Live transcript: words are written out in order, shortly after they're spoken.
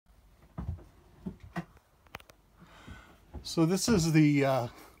So this is the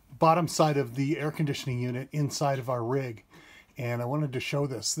bottom side of the air conditioning unit inside of our rig, and I wanted to show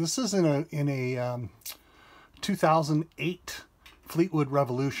this. This is in a 2008 Fleetwood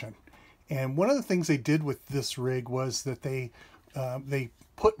Revolution, and one of the things they did with this rig was that they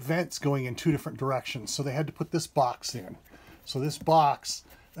put vents going in two different directions. So they had to put this box in. So this box,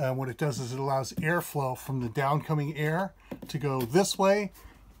 what it does is it allows airflow from the downcoming air to go this way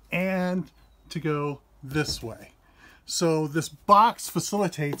and to go this way. So this box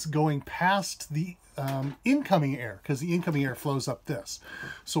facilitates going past the incoming air, because the incoming air flows up this.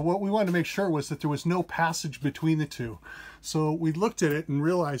 So what we wanted to make sure was that there was no passage between the two. So we looked at it and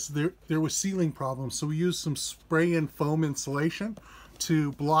realized there was sealing problems. So we used some spray-in foam insulation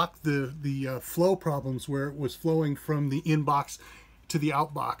to block the flow problems where it was flowing from the in box to the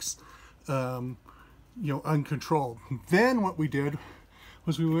out box, uncontrolled. Then what we did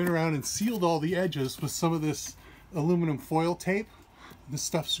was we went around and sealed all the edges with some of this aluminum foil tape. This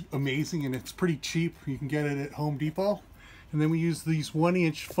stuff's amazing and it's pretty cheap. You can get it at Home Depot. And then we used these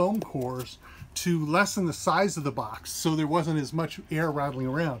 1-inch foam cores to lessen the size of the box so there wasn't as much air rattling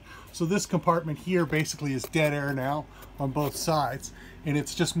around. So this compartment here basically is dead air now on both sides, and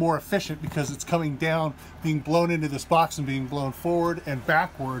it's just more efficient because it's coming down, being blown into this box and being blown forward and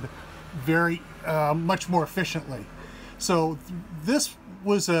backward very much more efficiently. So this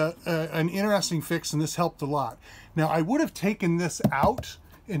was an interesting fix, and this helped a lot. Now I would have taken this out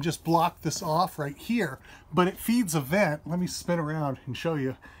and just blocked this off right here, but it feeds a vent. Let me spin around and show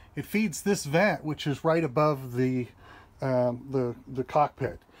you. It feeds this vent, which is right above the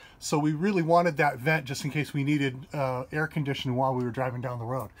cockpit. So we really wanted that vent just in case we needed air conditioning while we were driving down the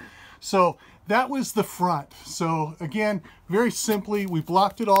road. So that was the front. So again, very simply, we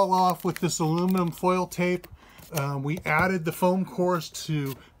blocked it all off with this aluminum foil tape. We added the foam cores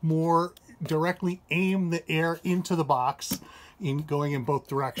to more directly aim the air into the box, going in both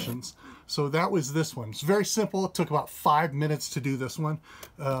directions. So that was this one. It's very simple. It took about 5 minutes to do this one,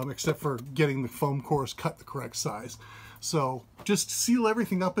 except for getting the foam cores cut the correct size. So just seal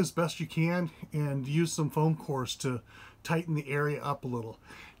everything up as best you can and use some foam cores to tighten the area up a little.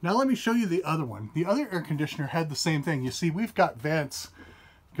 Now let me show you the other one. The other air conditioner had the same thing. You see, we've got vents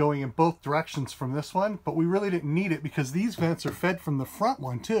going in both directions from this one, but we really didn't need it because these vents are fed from the front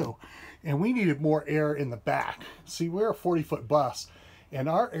one too, and we needed more air in the back. See, we're a 40-foot bus, and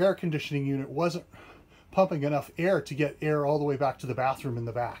our air conditioning unit wasn't pumping enough air to get air all the way back to the bathroom in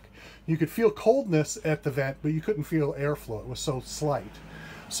the back. You could feel coldness at the vent, but you couldn't feel airflow. It was so slight.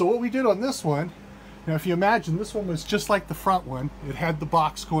 So what we did on this one, now if you imagine, this one was just like the front one. It had the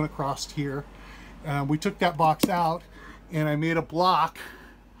box going across here. We took that box out, and I made a block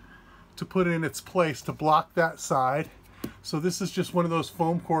to put in its place to block that side. So this is just one of those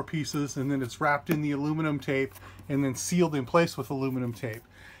foam core pieces, and then it's wrapped in the aluminum tape and then sealed in place with aluminum tape.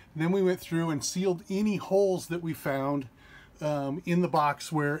 And then we went through and sealed any holes that we found in the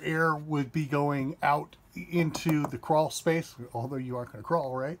box where air would be going out into the crawl space, although you aren't going to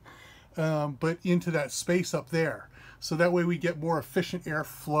crawl, right? But into that space up there. So that way we get more efficient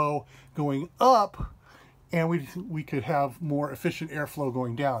airflow going up, and we could have more efficient airflow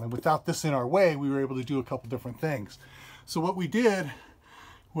going down. And without this in our way, we were able to do a couple different things. So what we did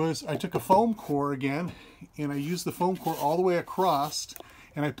was I took a foam core again, and I used the foam core all the way across,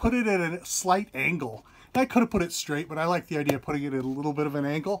 and I put it at a slight angle. And I could have put it straight, but I like the idea of putting it at a little bit of an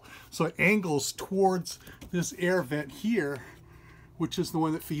angle. So it angles towards this air vent here, which is the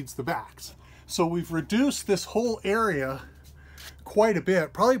one that feeds the backs. So we've reduced this whole area quite a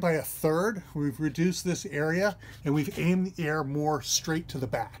bit, probably by a third. We've reduced this area, and we've aimed the air more straight to the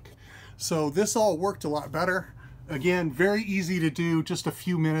back. So this all worked a lot better. Again, very easy to do, just a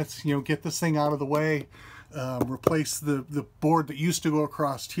few minutes, get this thing out of the way. Replace the board that used to go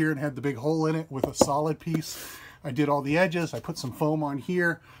across here and had the big hole in it with a solid piece. I did all the edges. I put some foam on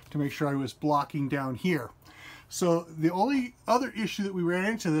here to make sure I was blocking down here. So the only other issue that we ran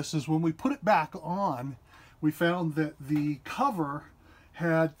into this is when we put it back on, we found that the cover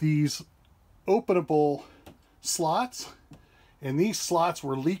had these openable slots, and these slots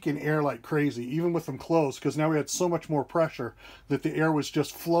were leaking air like crazy, even with them closed, because now we had so much more pressure that the air was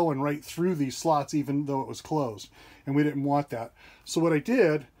just flowing right through these slots, even though it was closed, and we didn't want that. So what I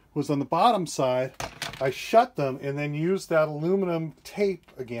did was on the bottom side, I shut them and then used that aluminum tape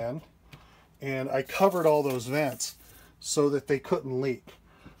again, and I covered all those vents so that they couldn't leak.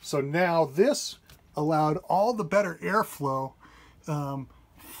 So now this allowed all the better airflow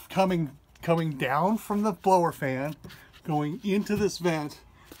coming down from the blower fan, going into this vent,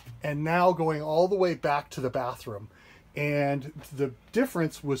 and now going all the way back to the bathroom. And the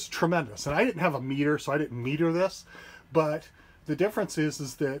difference was tremendous. And I didn't have a meter, so I didn't meter this, But the difference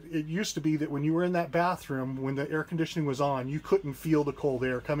is that it used to be that when you were in that bathroom, when the air conditioning was on, you couldn't feel the cold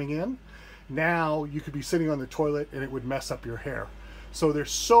air coming in. Now you could be sitting on the toilet and it would mess up your hair. So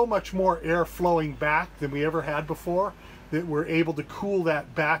there's so much more air flowing back than we ever had before that we're able to cool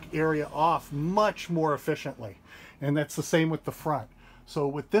that back area off much more efficiently. And that's the same with the front. So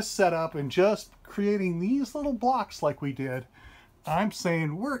with this setup and just creating these little blocks like we did, I'm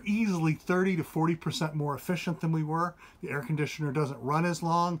saying we're easily 30 to 40% more efficient than we were. The air conditioner doesn't run as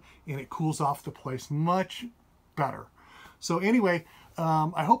long and it cools off the place much better. So anyway,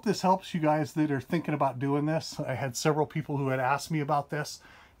 I hope this helps you guys that are thinking about doing this. I had several people who had asked me about this,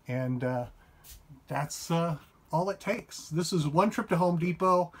 and that's all it takes. This is one trip to Home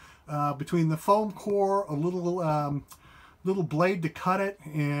Depot. Between the foam core, a little blade to cut it,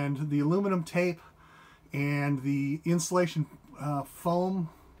 and the aluminum tape, and the insulation foam,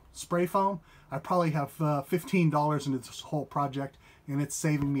 spray foam, I probably have $15 into this whole project, and it's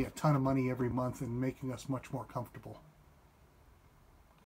saving me a ton of money every month and making us much more comfortable.